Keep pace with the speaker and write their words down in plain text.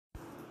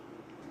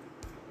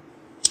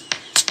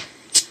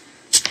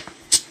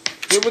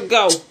we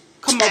go.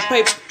 Come on,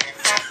 paper.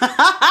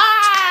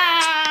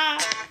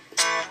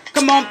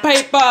 Come on,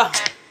 paper.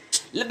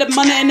 Let the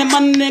money and the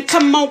money.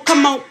 Come on,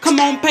 come on, come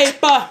on,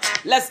 paper.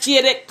 Let's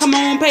get it. Come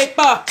on,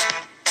 paper.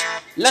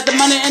 Let the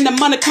money and the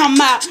money come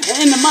out.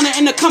 And the money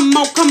and the come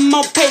on,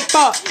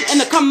 paper.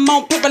 And the come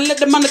on, paper. Let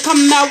the money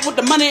come out. With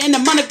the money and the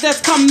money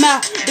just come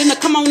out. Then the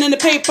come on in the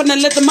paper. And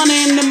then let the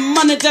money and the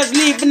money just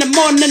leave in the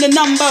morning in the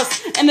numbers.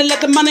 And then let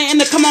the money and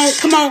the come on,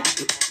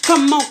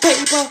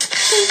 paper.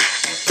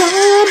 Come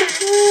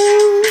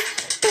on,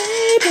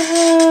 baby.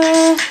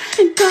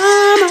 And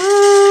come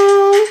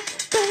on,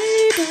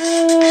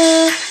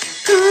 baby.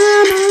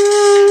 Come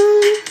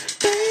on,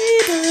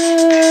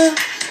 baby.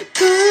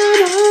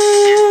 Come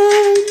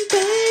on,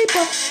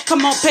 paper.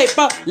 Come on,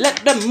 paper. Let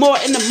the more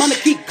and the money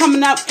keep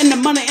coming out. And the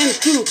money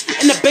into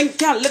in the bank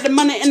account. Let the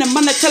money and the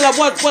money tell her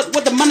what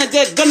the money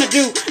they're gonna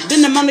do.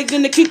 Then the money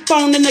gonna keep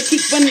on and they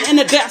keep running in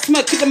the dash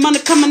smell. Keep the money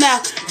coming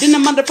out. Then the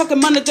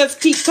motherfucking money just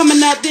keep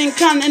coming out. Then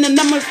counting and the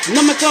numbers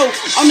go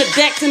on the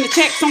decks and the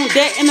checks on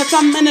deck and the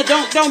something and the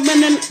don't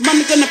and the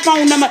money gonna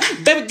phone number.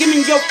 Baby, give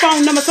me your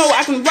phone number so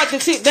I can write the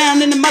shit down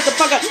in the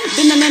motherfucker.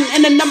 Then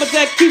and the numbers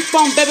that keep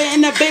on, baby,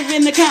 and the baby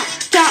in the count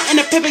and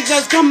the paper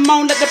just come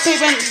on. Let the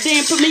paper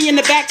then put me in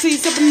the backseat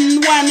sipping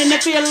wine and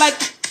it feel like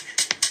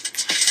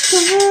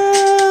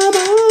come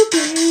on,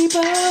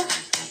 paper.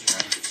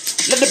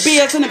 Let the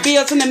bills and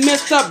the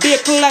messed up bill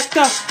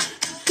collector.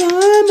 Come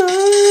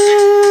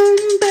on,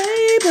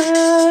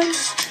 baby.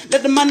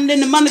 Let the money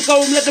and the money go.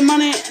 Let the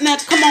money now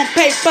come on,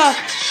 paper.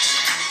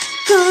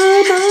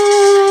 Come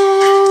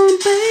on,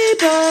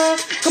 paper.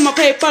 Come on,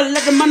 paper.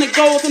 Let the money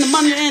go and the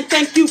money and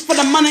thank you for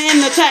the money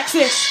and the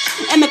taxes.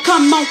 And the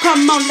come on,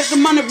 let the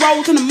money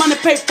roll and the money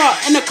paper.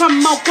 And the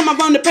come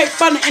on the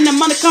paper and the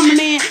money coming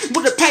in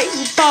with the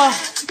paper.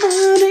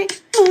 Money,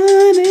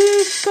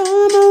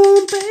 come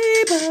on,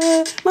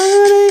 paper.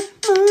 Money,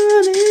 come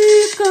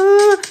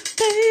on,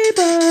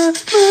 paper.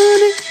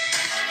 Money.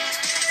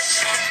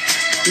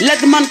 Let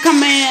the money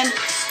come in.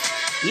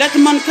 Let the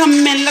money come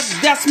in. Let the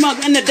decimal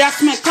and the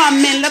decimal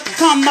come in. Let the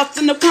come up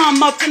and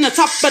the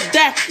top of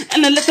that.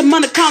 And then let the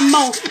money come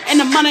on. And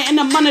the money then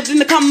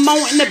the come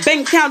on in the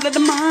bank account. Let the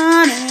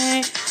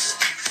money,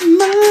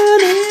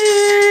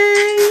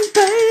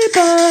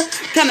 paper.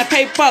 Kind of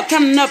paper,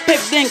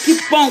 then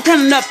keep on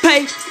counting up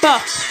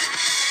paper.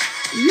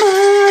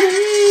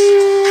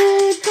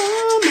 Money,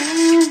 come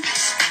on.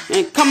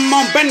 And come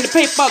on, bring the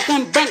paper,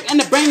 bring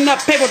the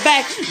paper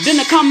back. Then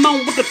the come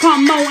on with the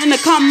come on, and the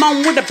come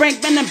on with the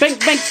bank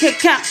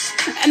account.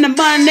 And the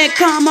money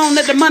come on,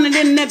 let the money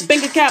in the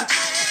bank account.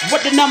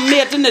 What the number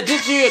is in the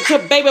digital,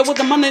 baby, with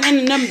the money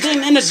in them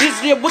thing in the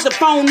digital, with the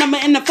phone number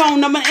and the phone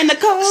number and the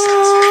code.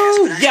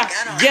 Yeah.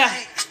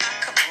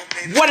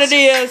 What it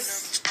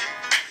is.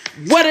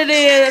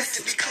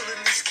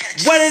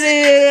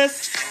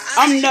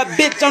 I'm the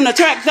bitch on the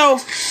track though.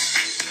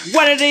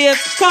 What it is,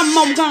 come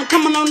on,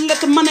 let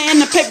the money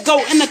and the paper go,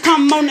 and the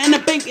come on, and the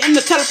bank, and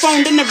the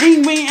telephone, then the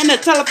ring, and the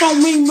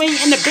telephone ring,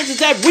 and the bitches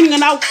that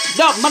ringing out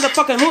the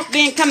motherfucking hook,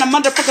 then kind of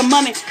motherfucking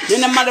money,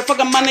 then the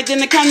motherfucking money, then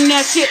the kind of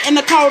that shit, and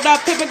the called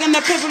out paper, and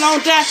the paper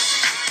on that.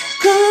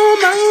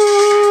 Come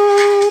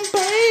on,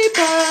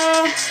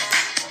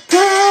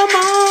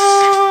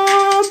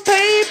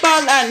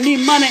 paper, I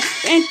need money,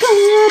 and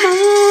come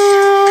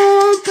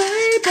on,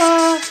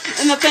 paper.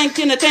 And I thank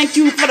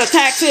you for the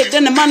taxes.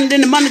 Then the money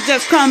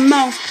just come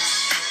on.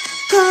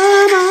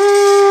 Come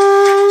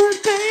on,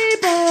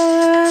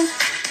 paper.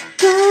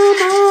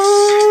 Come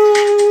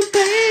on,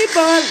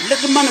 paper. Let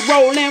the money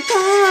roll in.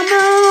 Come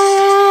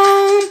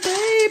on,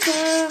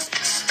 paper.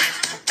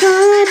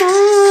 Come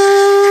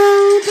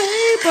on,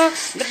 paper.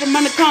 Let the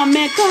money come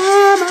in.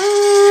 Come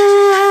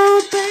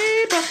on,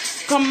 paper.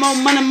 Come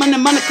on,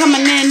 money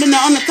coming in. Then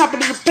on the top of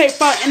the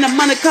paper and the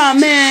money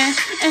come in.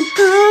 And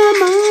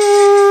come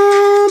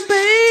on,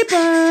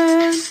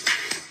 paper.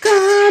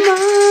 Come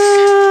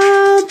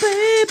on,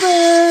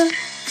 paper.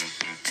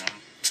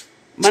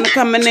 Money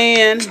coming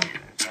in.